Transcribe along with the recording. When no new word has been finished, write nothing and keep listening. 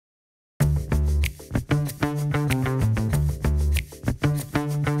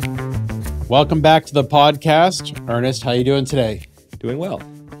Welcome back to the podcast. Ernest, how you doing today? Doing well.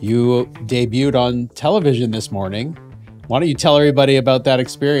 You debuted on television this morning. Why don't you tell everybody about that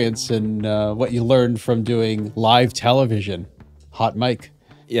experience and what you learned from doing live television? Hot mic.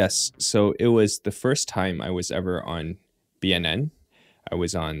 Yes. So it was the first time I was ever on BNN. I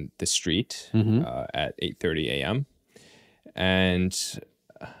was on the street at 8:30 a.m. And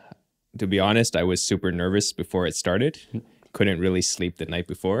to be honest, I was super nervous before it started. Couldn't really sleep the night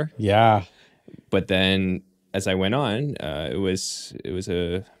before. Yeah. But then as I went on, it was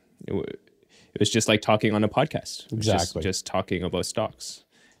just like talking on a podcast. Exactly. Just talking about stocks.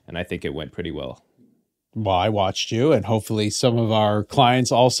 And I think it went pretty well. Well, I watched you, and hopefully some of our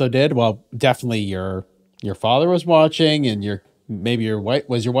clients also did. Well, definitely your father was watching, and maybe your wife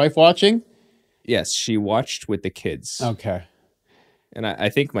was your wife watching? Yes, she watched with the kids. Okay. And I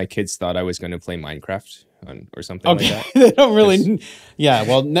think my kids thought I was going to play Minecraft or something like that. They don't really. Yeah.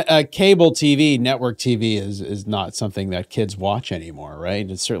 Well, cable TV, network TV is not something that kids watch anymore,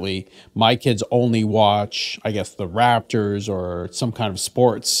 right? It's certainly my kids only watch, I guess, the Raptors or some kind of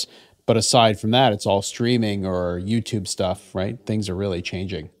sports. But aside from that, it's all streaming or YouTube stuff, right? Things are really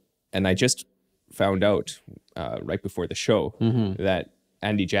changing. And I just found out right before the show that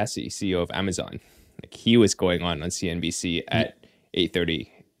Andy Jassy, CEO of Amazon, he was going on CNBC at 8:30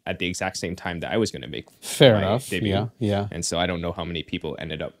 at the exact same time that I was going to make Fair my enough. debut. Yeah. And so I don't know how many people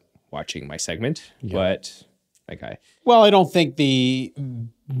ended up watching my segment, but Well, I don't think the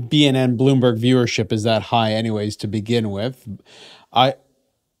BNN Bloomberg viewership is that high anyways to begin with.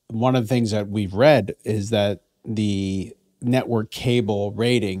 One of the things that we've read is that the network cable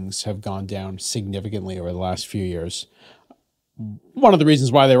ratings have gone down significantly over the last few years. One of the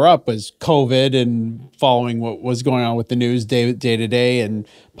reasons why they were up was COVID and following what was going on with the news day to day, and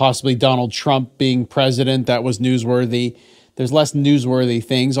possibly Donald Trump being president. That was newsworthy. There's less newsworthy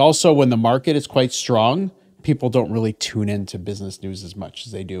things. Also, when the market is quite strong, people don't really tune into business news as much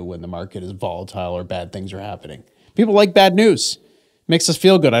as they do when the market is volatile or bad things are happening. People like bad news. Makes us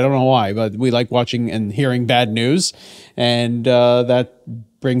feel good. I don't know why, but we like watching and hearing bad news, and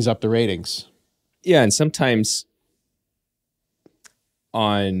that brings up the ratings. Yeah, and sometimes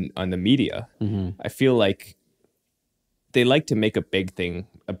on the media, I feel like they like to make a big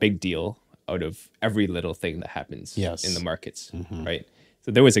deal out of every little thing that happens in the markets, right?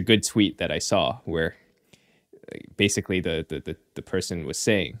 So there was a good tweet that I saw where basically the person was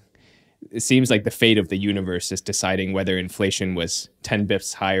saying, it seems like the fate of the universe is deciding whether inflation was 10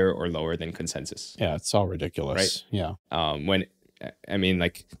 bips higher or lower than consensus. Yeah, it's all ridiculous. Right? Yeah.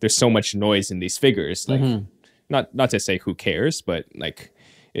 Like there's so much noise in these figures. Like, not to say who cares, but like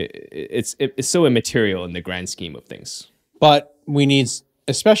it's so immaterial in the grand scheme of things. But we need,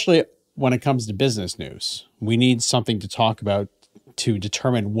 especially when it comes to business news, we need something to talk about to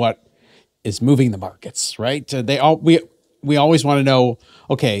determine what is moving the markets, right? We always want to know,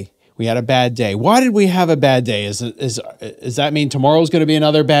 okay, we had a bad day. Why did we have a bad day? Does that mean tomorrow's going to be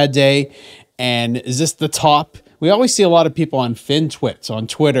another bad day? And is this the top? We always see a lot of people on FinTwits on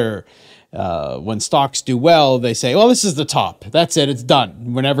Twitter. When stocks do well, they say, well, this is the top. That's it. It's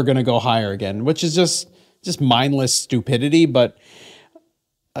done. We're never going to go higher again, which is just mindless stupidity. But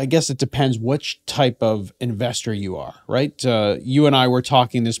I guess it depends which type of investor you are, right? You and I were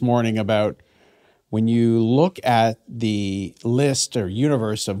talking this morning about when you look at the list or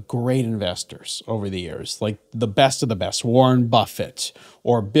universe of great investors over the years, like the best of the best, Warren Buffett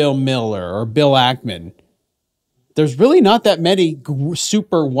or Bill Miller or Bill Ackman, there's really not that many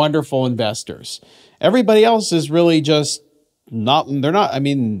super wonderful investors. Everybody else is really just I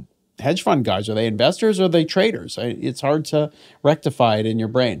mean, hedge fund guys, are they investors or are they traders? It's hard to rectify it in your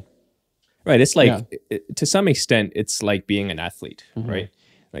brain. Right. It's like, to some extent, it's like being an athlete, right?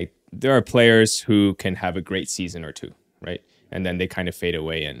 Like there are players who can have a great season or two, right? And then they kind of fade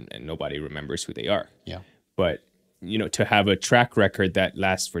away and nobody remembers who they are. Yeah. But to have a track record that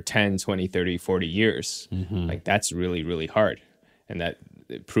lasts for 10, 20, 30, 40 years, like that's really, really hard. And that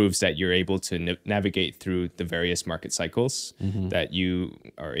it proves that you're able to navigate through the various market cycles, that you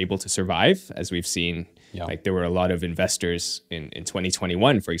are able to survive, as we've seen. Like there were a lot of investors in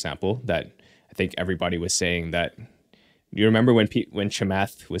 2021, for example, that I think everybody was saying that. You remember when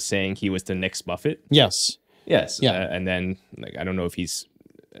Chamath was saying he was the next Buffett? Yes. Yes. Yeah. And then I don't know if he's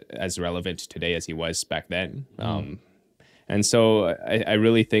as relevant today as he was back then. And so I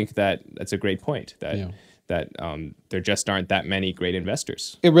really think that that's a great point, that there just aren't that many great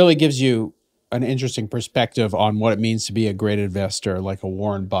investors. It really gives you an interesting perspective on what it means to be a great investor like a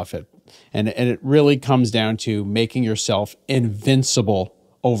Warren Buffett. And it really comes down to making yourself invincible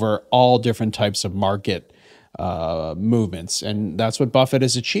over all different types of market movements. And that's what Buffett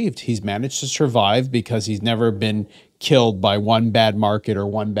has achieved. He's managed to survive because he's never been killed by one bad market or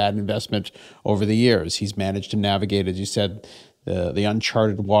one bad investment over the years. He's managed to navigate, as you said, the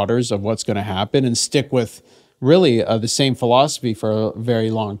uncharted waters of what's going to happen and stick with really the same philosophy for a very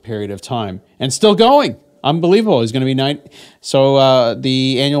long period of time and still going. Unbelievable. He's going to be 9. So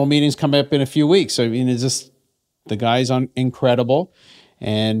the annual meeting's coming up in a few weeks. So, I mean, it's just, the guy's incredible.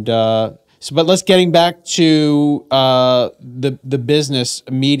 And but let's getting back to the business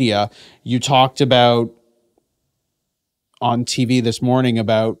media. You talked about on TV this morning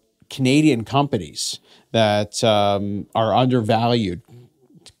about Canadian companies that are undervalued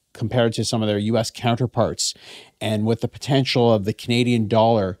compared to some of their U.S. counterparts, and with the potential of the Canadian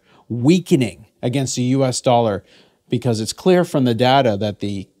dollar weakening against the U.S. dollar, because it's clear from the data that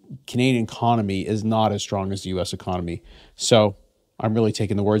the Canadian economy is not as strong as the U.S. economy. So I'm really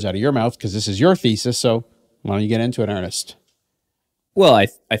taking the words out of your mouth because this is your thesis. So why don't you get into it, Ernest? Well,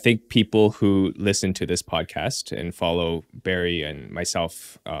 I think people who listen to this podcast and follow Barry and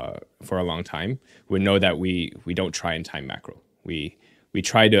myself for a long time would know that we don't try and time macro. We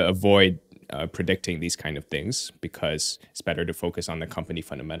try to avoid predicting these kind of things because it's better to focus on the company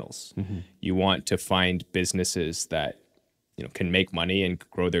fundamentals. Mm-hmm. You want to find businesses that can make money and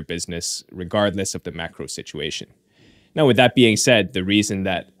grow their business regardless of the macro situation. Now, with that being said, the reason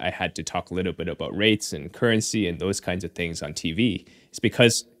that I had to talk a little bit about rates and currency and those kinds of things on TV is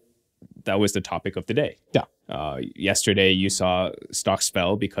because that was the topic of the day. Yeah. Yesterday, you saw stocks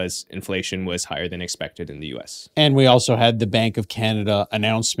fell because inflation was higher than expected in the U.S. And we also had the Bank of Canada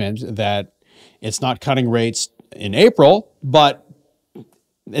announcement that it's not cutting rates in April, but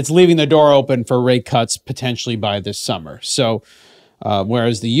it's leaving the door open for rate cuts potentially by this summer. So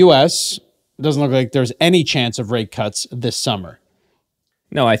whereas the U.S. doesn't look like there's any chance of rate cuts this summer.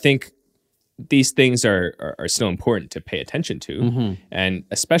 No, I think these things are still important to pay attention to, mm-hmm. and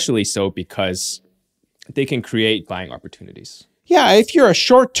especially so because they can create buying opportunities. Yeah, if you're a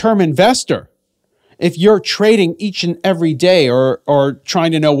short-term investor, if you're trading each and every day or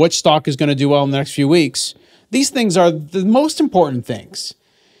trying to know which stock is going to do well in the next few weeks, these things are the most important things.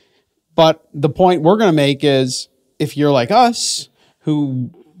 But the point we're going to make is if you're like us,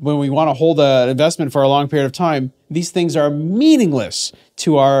 who when we want to hold an investment for a long period of time, these things are meaningless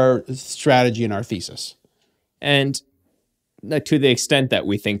to our strategy and our thesis. And to the extent that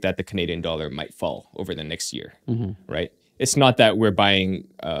we think that the Canadian dollar might fall over the next year, mm-hmm. right? It's not that we're buying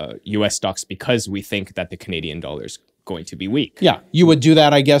U.S. stocks because we think that the Canadian dollar is going to be weak. Yeah, you would do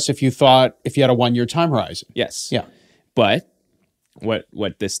that, I guess, if you had a 1-year time horizon. Yes. Yeah. But what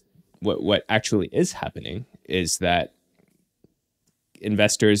actually is happening is that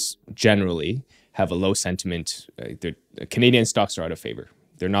investors generally have a low sentiment. Canadian stocks are out of favor.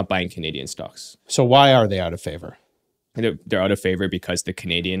 They're not buying Canadian stocks. So why are they out of favor? They're out of favor because the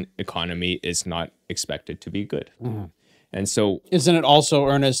Canadian economy is not expected to be good. Mm-hmm. And so... Isn't it also,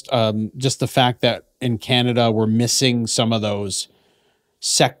 Ernest, just the fact that in Canada we're missing some of those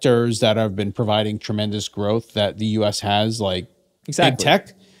sectors that have been providing tremendous growth that the U.S. has, like big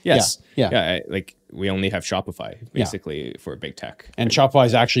tech? Yes. Yeah. Like we only have Shopify basically for big tech. And Shopify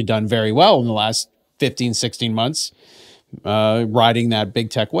has actually done very well in the last 15, 16 months, riding that big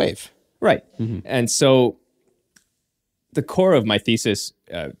tech wave. Right. Mm-hmm. And so the core of my thesis,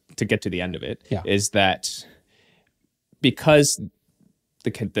 to get to the end of it, is that because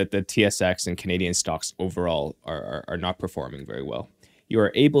the TSX and Canadian stocks overall are not performing very well, you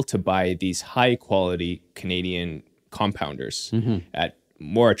are able to buy these high quality Canadian compounders mm-hmm. at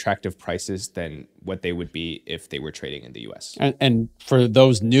more attractive prices than what they would be if they were trading in the U.S. And for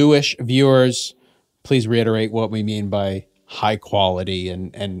those newish viewers, please reiterate what we mean by high quality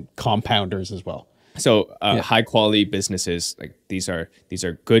and compounders as well. So high quality businesses, like these are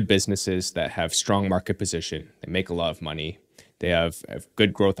good businesses that have strong market position. They make a lot of money. They have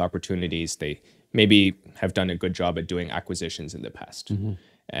good growth opportunities. They maybe have done a good job at doing acquisitions in the past. Mm-hmm.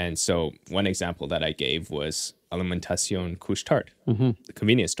 And so one example that I gave was Alimentation Couche-Tard, mm-hmm. the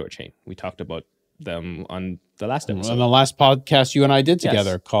convenience store chain. We talked about them on the last episode. On the last podcast you and I did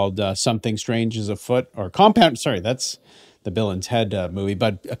together called Something Strange is Afoot, or Compound. Sorry, that's the Bill and Ted movie,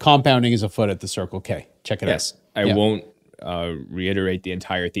 but Compounding is Afoot at the Circle K. Check it out. Yes, I won't reiterate the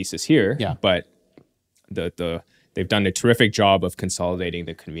entire thesis here, but they've done a terrific job of consolidating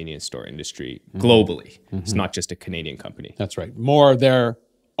the convenience store industry globally. Mm-hmm. It's not just a Canadian company. That's right. More of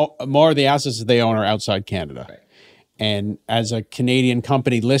the assets that they own are outside Canada. Right. And as a Canadian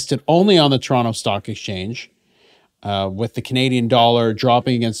company listed only on the Toronto Stock Exchange, with the Canadian dollar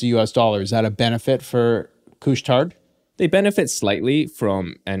dropping against the U.S. dollar, is that a benefit for Couche-Tard? They benefit slightly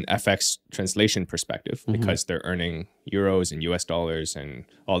from an FX translation perspective because they're earning euros and US dollars and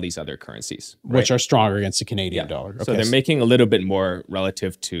all these other currencies, right? Which are stronger against the Canadian dollar. So they're making a little bit more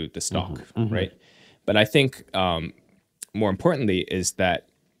relative to the stock, right? But I think more importantly is that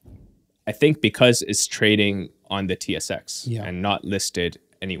I think because it's trading on the TSX and not listed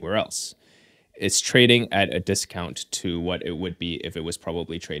anywhere else, it's trading at a discount to what it would be if it was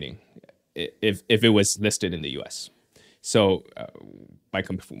probably trading, if it was listed in the US. So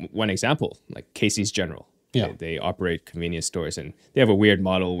one example, like Casey's General, they operate convenience stores and they have a weird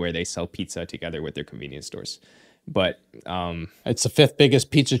model where they sell pizza together with their convenience stores. But it's the fifth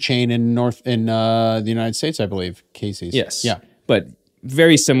biggest pizza chain in the United States, I believe, Casey's. Yes. Yeah. But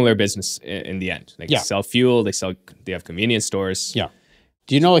very similar business in the end. Like they sell fuel, they have convenience stores. Yeah.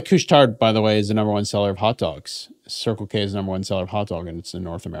 Do you know that Couche-Tard, by the way, is the number one seller of hot dogs? Circle K is the number one seller of hot dog, and it's in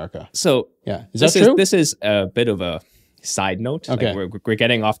North America. So is that true? This is a bit of a side note. Okay. Like we're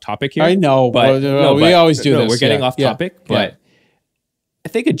getting off topic here. I know, but we always do this. We're getting off topic, but I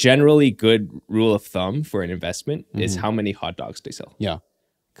think a generally good rule of thumb for an investment is how many hot dogs they sell. Yeah.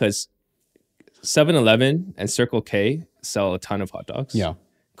 Because 7-Eleven and Circle K sell a ton of hot dogs. Yeah.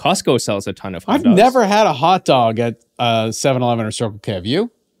 Costco sells a ton of hot dogs. I've never had a hot dog at 7-Eleven or Circle K. Have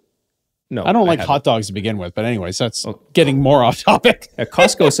you? No. I don't like hot dogs to begin with, but anyways, that's getting more off topic.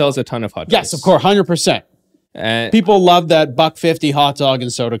 Costco sells a ton of hot dogs. Yes, of course, 100%. And people love that $1.50 hot dog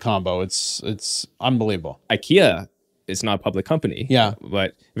and soda combo. It's unbelievable. IKEA is not a public company. Yeah.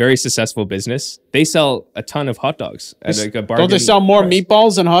 But very successful business. They sell a ton of hot dogs at like a bargain. Don't they sell more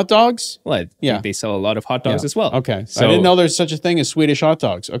meatballs than hot dogs? Well, they sell a lot of hot dogs as well. Okay. So I didn't know there's such a thing as Swedish hot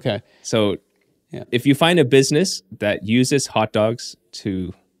dogs. Okay. So if you find a business that uses hot dogs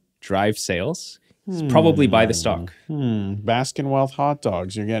to drive sales, probably buy the stock. Baskin Wealth hot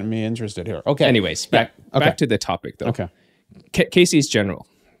dogs. You're getting me interested here. Okay. Anyways, back to the topic though. Okay. Casey's General,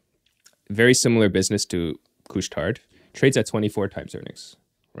 very similar business to Couche-Tard, trades at 24 times earnings,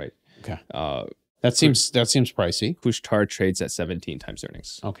 right? Okay. That seems pricey. Couche-Tard trades at 17 times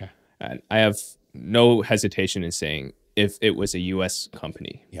earnings. Okay. And I have no hesitation in saying if it was a US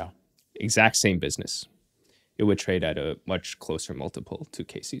company, exact same business, it would trade at a much closer multiple to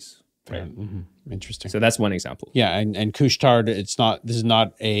Casey's. Right. Interesting. So that's one example. Yeah, and Couche-Tard, this is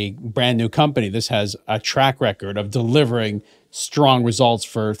not a brand new company. This has a track record of delivering strong results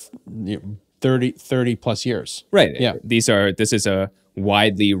for 30 plus years. Right. Yeah. This is a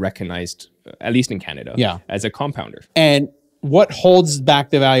widely recognized, at least in Canada, as a compounder. And what holds back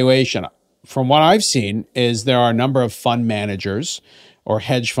the valuation? From what I've seen is there are a number of fund managers or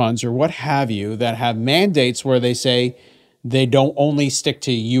hedge funds or what have you that have mandates where they say they don't only stick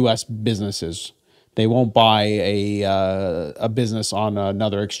to U.S. businesses. They won't buy a business on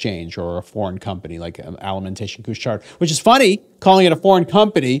another exchange or a foreign company like Alimentation Couche-Tard, which is funny calling it a foreign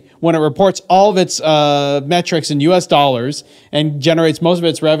company when it reports all of its metrics in U.S. dollars and generates most of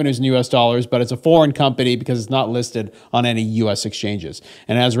its revenues in U.S. dollars, but it's a foreign company because it's not listed on any U.S. exchanges.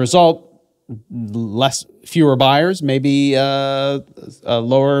 And as a result, fewer buyers, maybe a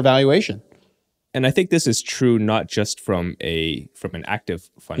lower valuation. And I think this is true not just from an active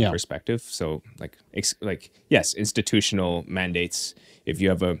fund perspective. So yes, institutional mandates. If you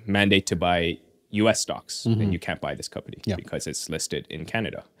have a mandate to buy U.S. stocks, then you can't buy this company because it's listed in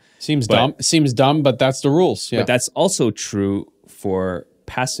Canada. Seems dumb, but that's the rules. Yeah. But that's also true for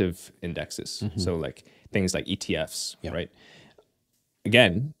passive indexes. So like things like ETFs, right?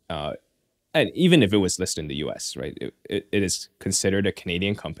 Again, and even if it was listed in the U.S., right, it is considered a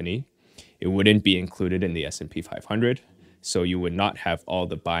Canadian company. It wouldn't be included in the S&P 500, so you would not have all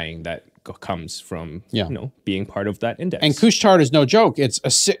the buying that comes from being part of that index. And Couche-Tard is no joke. It's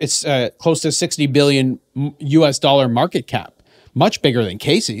close to $60 billion US dollar market cap, much bigger than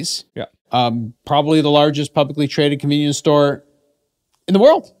Casey's. Yeah, probably the largest publicly traded convenience store in the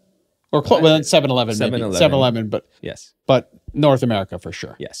world, or 7-Eleven, maybe 7-Eleven, but yes, but North America for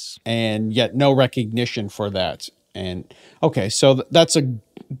sure. Yes, and yet no recognition for that. And okay, so that's a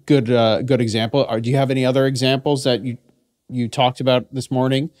good example. Do you have any other examples that you talked about this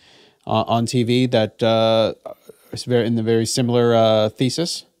morning on TV that is in the very similar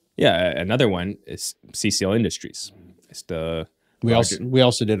thesis? Yeah, another one is CCL Industries. It's we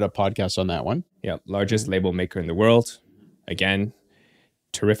also did a podcast on that one. Yeah, largest label maker in the world. Again,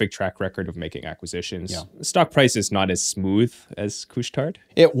 terrific track record of making acquisitions. Yeah. The stock price is not as smooth as Couche-Tard.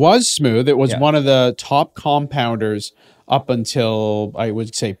 It was smooth. It was one of the top compounders up until, I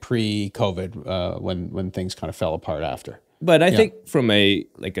would say, pre-COVID, when things kind of fell apart after. But I think from a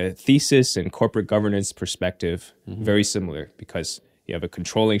thesis and corporate governance perspective, very similar, because you have a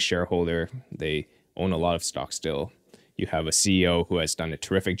controlling shareholder. They own a lot of stock still. You have a CEO who has done a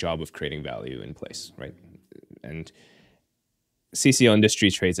terrific job of creating value in place, right? And CCL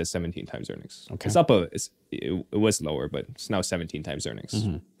Industries trades at 17 times earnings. Okay. It's up it was lower, but it's now 17 times earnings.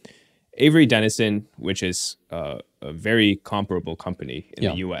 Avery Dennison, which is a very comparable company in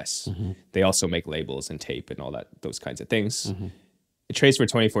the US, they also make labels and tape and all those kinds of things. It trades for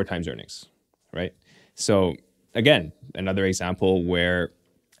 24 times earnings, right? So again, another example where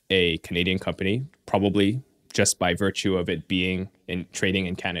a Canadian company, probably just by virtue of it being in trading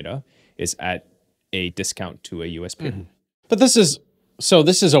in Canada, is at a discount to a US peer. But this is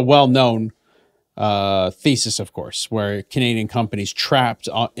a well-known thesis, of course, where Canadian companies trapped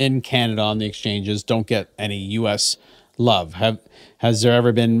in Canada on the exchanges don't get any U.S. love. Has there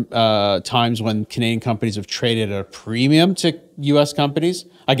ever been times when Canadian companies have traded at a premium to U.S. companies?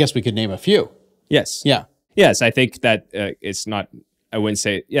 I guess we could name a few. Yes. Yeah. Yes, I think that it's not, I wouldn't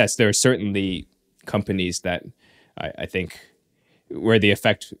say, yes, there are certainly companies that I think where the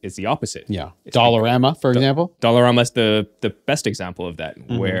effect is the opposite. Yeah. Dollarama, for example? Dollarama is the best example of that,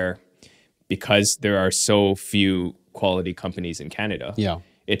 where because there are so few quality companies in Canada,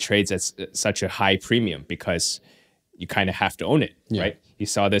 it trades at such a high premium because you kind of have to own it, right? You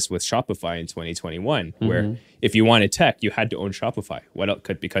saw this with Shopify in 2021, where if you wanted tech, you had to own Shopify. What else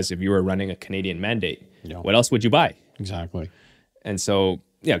could, because if you were running a Canadian mandate, what else would you buy? Exactly. And so,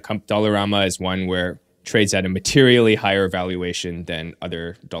 yeah, Dollarama is one where trades at a materially higher valuation than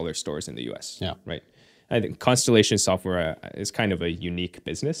other dollar stores in the US. Yeah. Right. I think Constellation Software is kind of a unique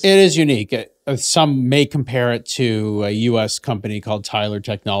business. It is unique. Some may compare it to a U.S. company called Tyler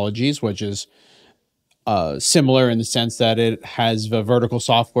Technologies, which is similar in the sense that it has the vertical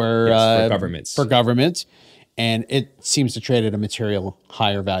software for governments. For government, and it seems to trade at a material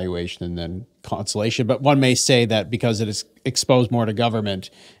higher valuation than Constellation. But one may say that because it is exposed more to government,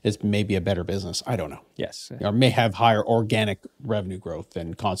 it's maybe a better business. I don't know. Yes. Or may have higher organic revenue growth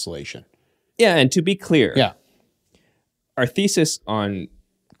than Constellation. Yeah, and to be clear, Yeah. our thesis on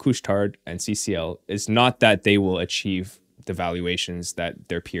Couche-Tard and CCL is not that they will achieve the valuations that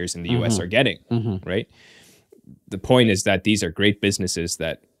their peers in the US are getting, right? The point is that these are great businesses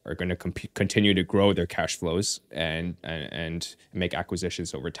that are going to continue to grow their cash flows and make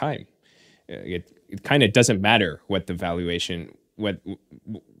acquisitions over time. It kind of doesn't matter what the valuation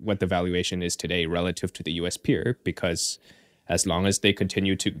what the valuation is today relative to the US peer, because as long as they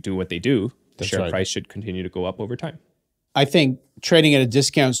continue to do what they do, the share price should continue to go up over time. I think trading at a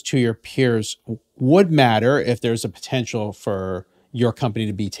discount to your peers would matter if there's a potential for your company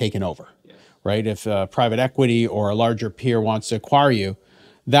to be taken over, right? If private equity or a larger peer wants to acquire you,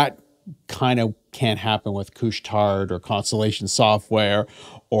 that kind of can't happen with Couche-Tard or Constellation Software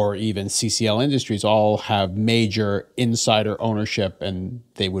or even CCL Industries. All have major insider ownership, and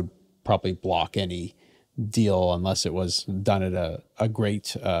they would probably block any deal unless it was done at a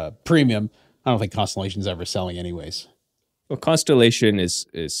great premium. I don't think Constellation's ever selling anyways. Well, Constellation is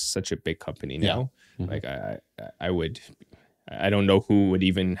such a big company now. Yeah. Like I don't know who would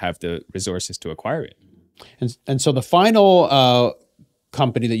even have the resources to acquire it. And so the final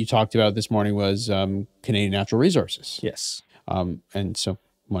company that you talked about this morning was Canadian Natural Resources. Yes. And so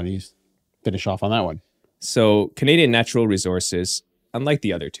why don't you finish off on that one? So Canadian Natural Resources, unlike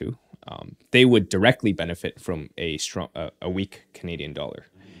the other two, they would directly benefit from a weak Canadian dollar,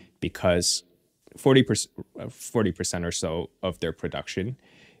 because 40% or so of their production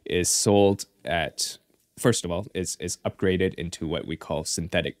is sold at, first of all, is upgraded into what we call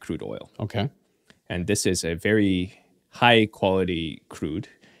synthetic crude oil. Okay. And this is a very high quality crude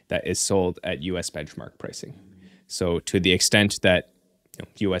that is sold at US benchmark pricing. So to the extent that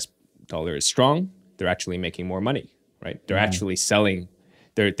US dollar is strong, they're actually making more money, right? They're actually selling,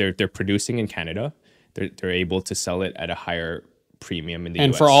 they're producing in Canada. They're able to sell it at a higher premium in the US.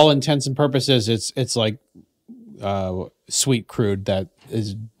 And for all intents and purposes, it's like sweet crude that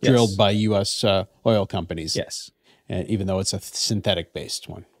is drilled by US oil companies. Yes. And even though it's a synthetic based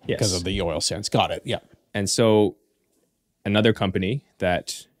one because of the oil sands. Got it. Yeah. And so another company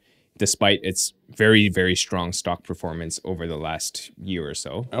that, despite its very, very strong stock performance over the last year or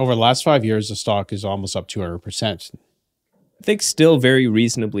so. Over the last 5 years, the stock is almost up 200%. I think still very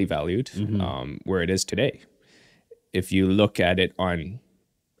reasonably valued where it is today. If you look at it on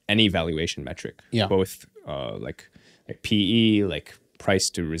any valuation metric, both like PE, like price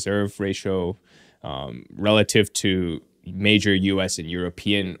to reserve ratio, relative to major US and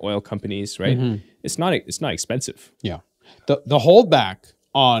European oil companies, right? It's not expensive. Yeah. The holdback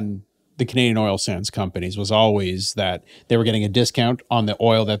on the Canadian oil sands companies was always that they were getting a discount on the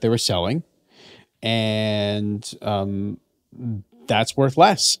oil that they were selling, and that's worth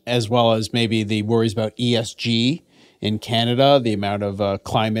less, as well as maybe the worries about ESG in Canada, the amount of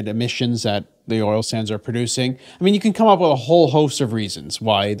climate emissions that the oil sands are producing. I mean, you can come up with a whole host of reasons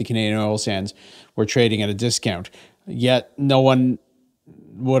why the Canadian oil sands were trading at a discount. Yet no one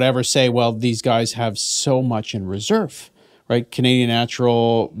would ever say, well, these guys have so much in reserve, right? Canadian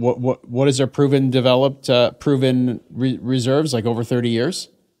Natural, what is their proven reserves, like over 30 years?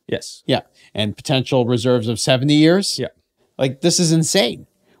 Yes. Yeah. And potential reserves of 70 years? Yeah. Like, this is insane.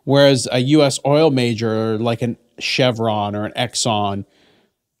 Whereas a U.S. oil major like an Chevron or an Exxon,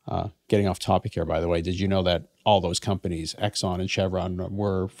 getting off topic here, by the way, did you know that all those companies, Exxon and Chevron,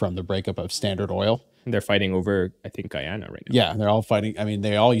 were from the breakup of Standard Oil? And they're fighting over, I think, Guyana right now. Yeah, they're all fighting. I mean,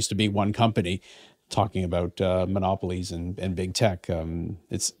 they all used to be one company, talking about monopolies and big tech.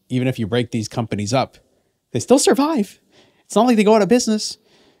 It's even if you break these companies up, they still survive. It's not like they go out of business.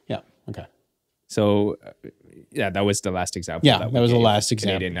 Yeah. Okay. So, yeah, that was the last example. Yeah, that was the last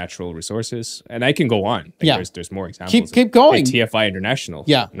example. Canadian Natural Resources, and I can go on. Like, yeah, there's more examples. Keep going. Hey, TFI International.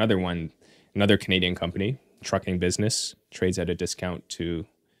 Yeah, another Canadian company, trucking business, trades at a discount to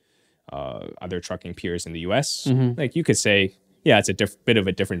other trucking peers in the U.S. Like, you could say, yeah, it's a bit of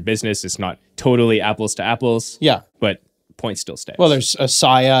a different business. It's not totally apples to apples. Yeah, but point still stands. Well, there's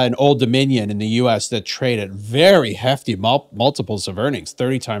Saia and Old Dominion in the U.S. that trade at very hefty multiples of earnings,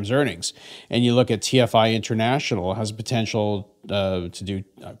 30 times earnings. And you look at TFI International, has potential to do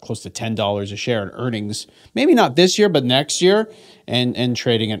close to $10 a share in earnings, maybe not this year, but next year, and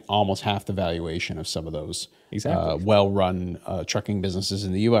trading at almost half the valuation of some of those well-run trucking businesses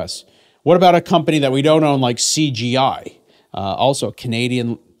in the U.S. What about a company that we don't own like CGI? Also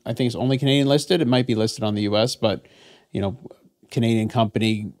Canadian, I think it's only Canadian listed. It might be listed on the U.S., but Canadian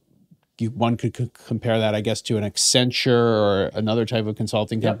company, one could compare that, I guess, to an Accenture or another type of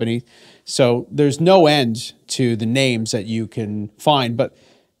consulting company. Yep. So there's no end to the names that you can find, but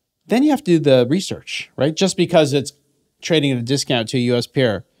then you have to do the research, right? Just because it's trading at a discount to a U.S.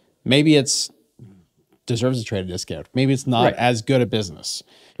 peer, maybe it's deserves to trade at a discount. Maybe it's not as good a business.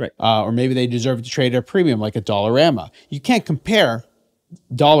 Right. Or maybe they deserve to trade at a premium like a Dollarama. You can't compare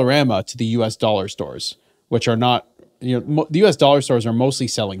Dollarama to the U.S. dollar stores, which are not, the U.S. dollar stores are mostly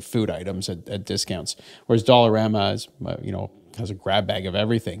selling food items at discounts, whereas Dollarama is, has a grab bag of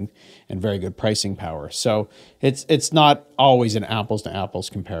everything and very good pricing power. So it's not always an apples to apples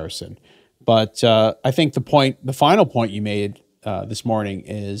comparison. But I think the final point you made this morning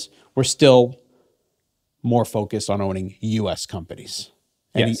is we're still more focused on owning U.S. companies.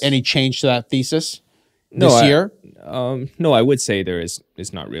 Any change to that thesis this year? No, I would say there is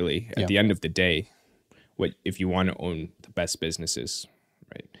not really. At the end of the day, if you want to own the best businesses,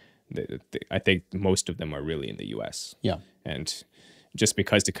 right? I think most of them are really in the U.S. Yeah. And just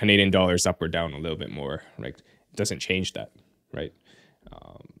because the Canadian dollar is up or down a little bit more, right, doesn't change that, right?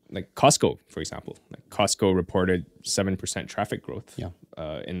 Like Costco, for example. Like Costco reported 7% traffic growth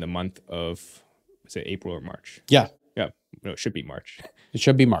in the month of, was it April or March? Yeah. Yeah. No, it should be March. It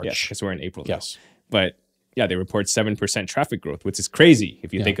should be March. Yes, because we're in April now. Yes. But yeah, they report 7% traffic growth, which is crazy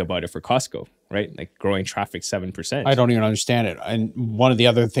if you think about it for Costco, right? Like growing traffic 7%. I don't even understand it. And one of the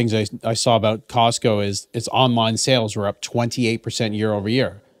other things I saw about Costco is its online sales were up 28% year over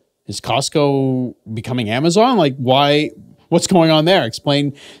year. Is Costco becoming Amazon? Like, why? What's going on there?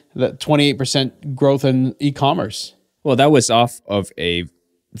 Explain the 28% growth in e-commerce. Well, that was off of a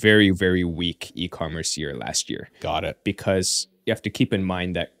very, very weak e-commerce year last year. Got it. Because you have to keep in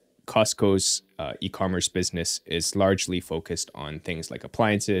mind that Costco's e-commerce business is largely focused on things like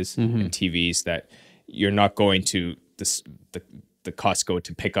appliances and TVs that you're not going to the Costco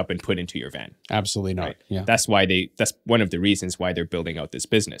to pick up and put into your van. Absolutely not. Right? Yeah. That's one of the reasons why they're building out this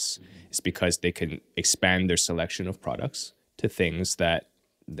business is because they can expand their selection of products to things that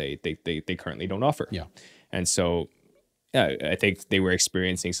they currently don't offer. Yeah. And so I think they were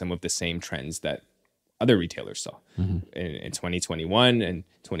experiencing some of the same trends that other retailers saw in 2021 and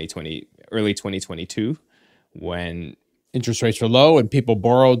early 2022, when interest rates were low and people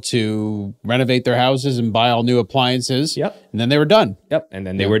borrowed to renovate their houses and buy all new appliances. Yep. And then they were done. Yep. And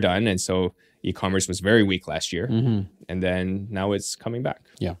then they were done. And so e-commerce was very weak last year. And then now it's coming back.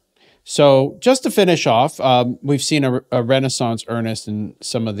 Yeah. So just to finish off, we've seen a renaissance, Ernest, in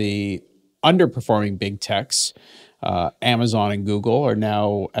some of the underperforming big techs. Amazon and Google are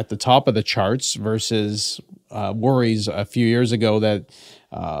now at the top of the charts versus worries a few years ago that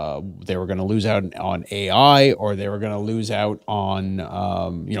they were going to lose out on AI, or they were going to lose out on,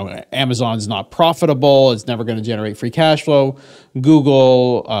 Amazon's not profitable. It's never going to generate free cash flow.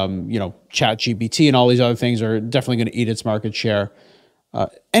 Google, ChatGPT and all these other things are definitely going to eat its market share.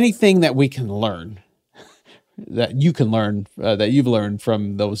 Anything that we can learn, that you can learn, that you've learned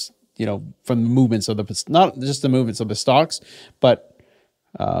from those, from the movements of not just the movements of the stocks, but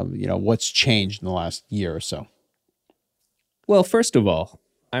what's changed in the last year or so? Well, first of all,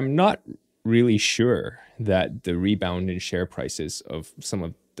 I'm not really sure that the rebound in share prices of some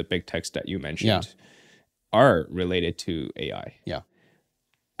of the big techs that you mentioned are related to AI. Yeah.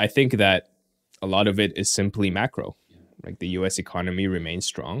 I think that a lot of it is simply macro. Like the US economy remains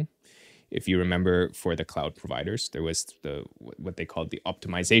strong. If you remember, for the cloud providers, there was what they called the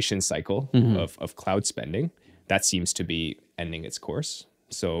optimization cycle of cloud spending. That seems to be ending its course.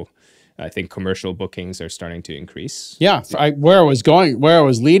 So I think commercial bookings are starting to increase. Yeah. Where I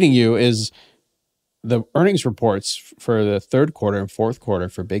was leading you is the earnings reports for the third quarter and fourth quarter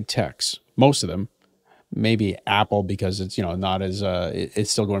for big techs, most of them, maybe Apple, because it's not as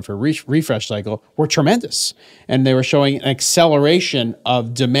it's still going for a refresh cycle, were tremendous, and they were showing an acceleration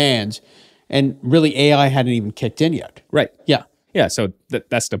of demand, and really AI hadn't even kicked in yet. Right. Yeah. Yeah. So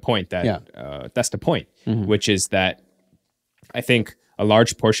that's the point. That's the point, which is that I think a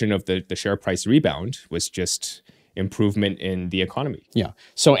large portion of the share price rebound was just improvement in the economy. Yeah.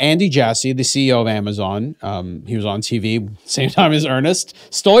 So Andy Jassy, the CEO of Amazon, he was on TV same time as Ernest.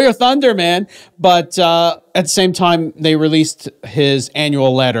 Stole your thunder, man. But at the same time, they released his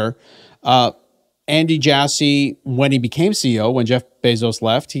annual letter. Andy Jassy, when he became CEO, when Jeff Bezos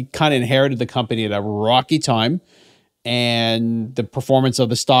left, he kind of inherited the company at a rocky time. And the performance of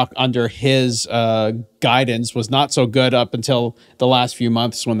the stock under his guidance was not so good up until the last few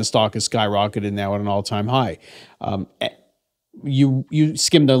months, when the stock has skyrocketed now at an all-time high. You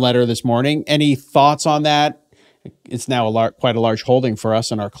skimmed the letter this morning. Any thoughts on that? It's now quite a large holding for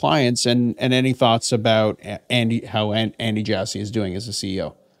us and our clients. And any thoughts about how Andy Jassy is doing as a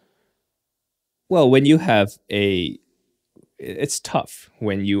CEO? Well, when you have it's tough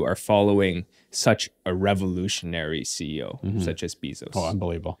when you are following such a revolutionary CEO, such as Bezos. Oh,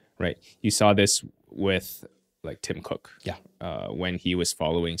 unbelievable. Right. You saw this with like Tim Cook. Yeah. When he was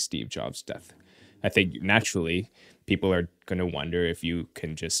following Steve Jobs' death. I think naturally people are going to wonder if you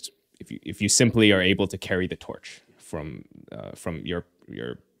can if you simply are able to carry the torch from your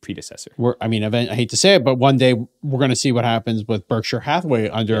predecessor. I hate to say it, but one day we're going to see what happens with Berkshire Hathaway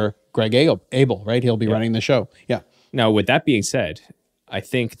under Greg Abel, right? He'll be running the show. Yeah. Now, with that being said, I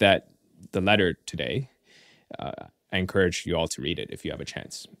think that the letter today, I encourage you all to read it if you have a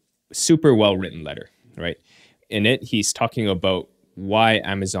chance. Super well-written letter, right? In it, he's talking about why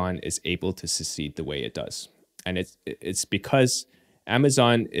Amazon is able to succeed the way it does. And it's because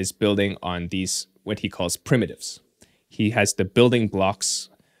Amazon is building on these, what he calls primitives. He has the building blocks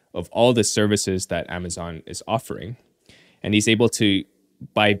of all the services that Amazon is offering. And he's able to,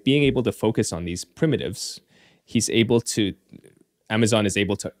 by being able to focus on these primitives, Amazon is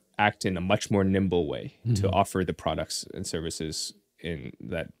able to act in a much more nimble way to offer the products and services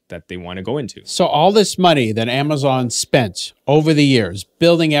that they want to go into. So all this money that Amazon spent over the years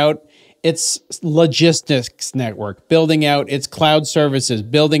building out its logistics network, building out its cloud services,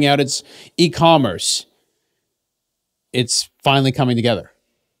 building out its e-commerce, it's finally coming together.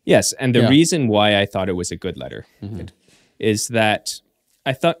 Yes, and the reason why I thought it was a good letter is that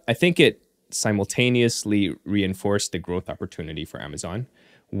I think it simultaneously reinforced the growth opportunity for Amazon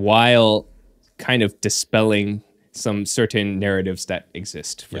while kind of dispelling some certain narratives that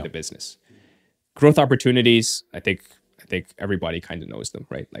exist for the business. Growth opportunities, I think everybody kind of knows them,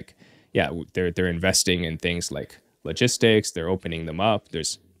 right? Like, they're investing in things like logistics, they're opening them up.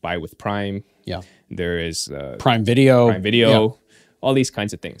 There's Buy with Prime. Yeah. There is Prime Video, all these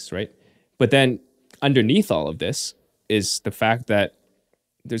kinds of things, right? But then underneath all of this is the fact that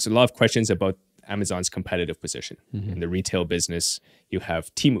there's a lot of questions about Amazon's competitive position. In the retail business, you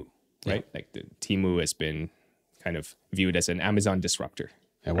have Temu, right? Like Temu has been kind of viewed as an Amazon disruptor.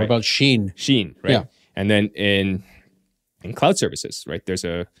 And what about Shein? Shein, right? Yeah. And then in cloud services, right? There's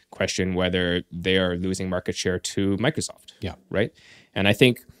a question whether they are losing market share to Microsoft, right? And I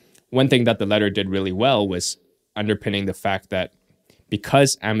think one thing that the letter did really well was underpinning the fact that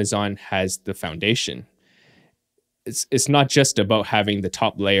because Amazon has the foundation, it's not just about having the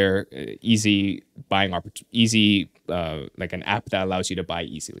top layer, easy buying opportunity, like an app that allows you to buy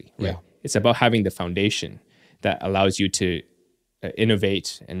easily. Right? Yeah. It's about having the foundation that allows you to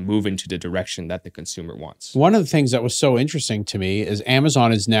innovate and move into the direction that the consumer wants. One of the things that was so interesting to me is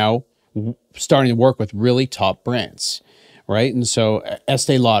Amazon is now starting to work with really top brands, right? And so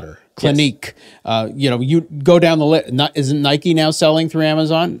Estee Lauder, Clinique, you go down the list. Isn't Nike now selling through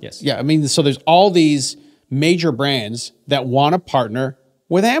Amazon? Yes. Yeah, I mean, so there's all these major brands that want to partner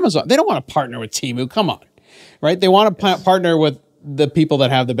with Amazon. They don't want to partner with Temu. Come on, right? They want to partner with the people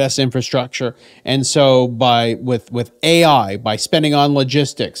that have the best infrastructure. And so with AI, by spending on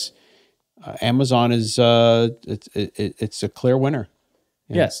logistics, Amazon is it's a clear winner.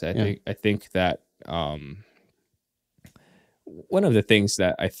 Yeah. Yes, I think that one of the things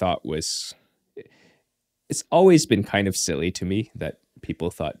that I thought was, it's always been kind of silly to me that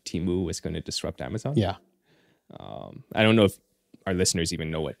people thought Temu was going to disrupt Amazon. Yeah. I don't know if our listeners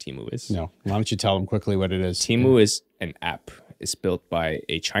even know what Temu is. No. Why don't you tell them quickly what it is? Temu is an app. It's built by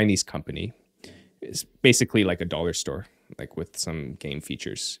a Chinese company. It's basically like a dollar store, like with some game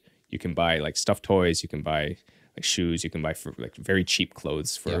features. You can buy like stuffed toys. You can buy like shoes. You can buy for like very cheap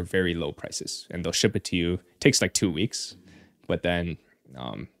clothes for very low prices, and they'll ship it to you. It takes like 2 weeks, but then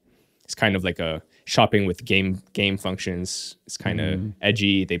it's kind of like a shopping with game functions. It's kind of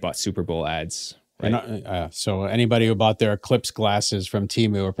edgy. They bought Super Bowl ads. Right? So anybody who bought their Eclipse glasses from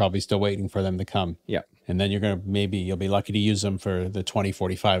Temu are probably still waiting for them to come. Yeah. And then you'll be lucky to use them for the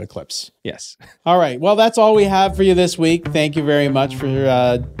 2045 Eclipse. Yes. All right. Well, that's all we have for you this week. Thank you very much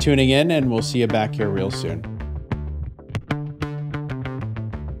for tuning in, and we'll see you back here real soon.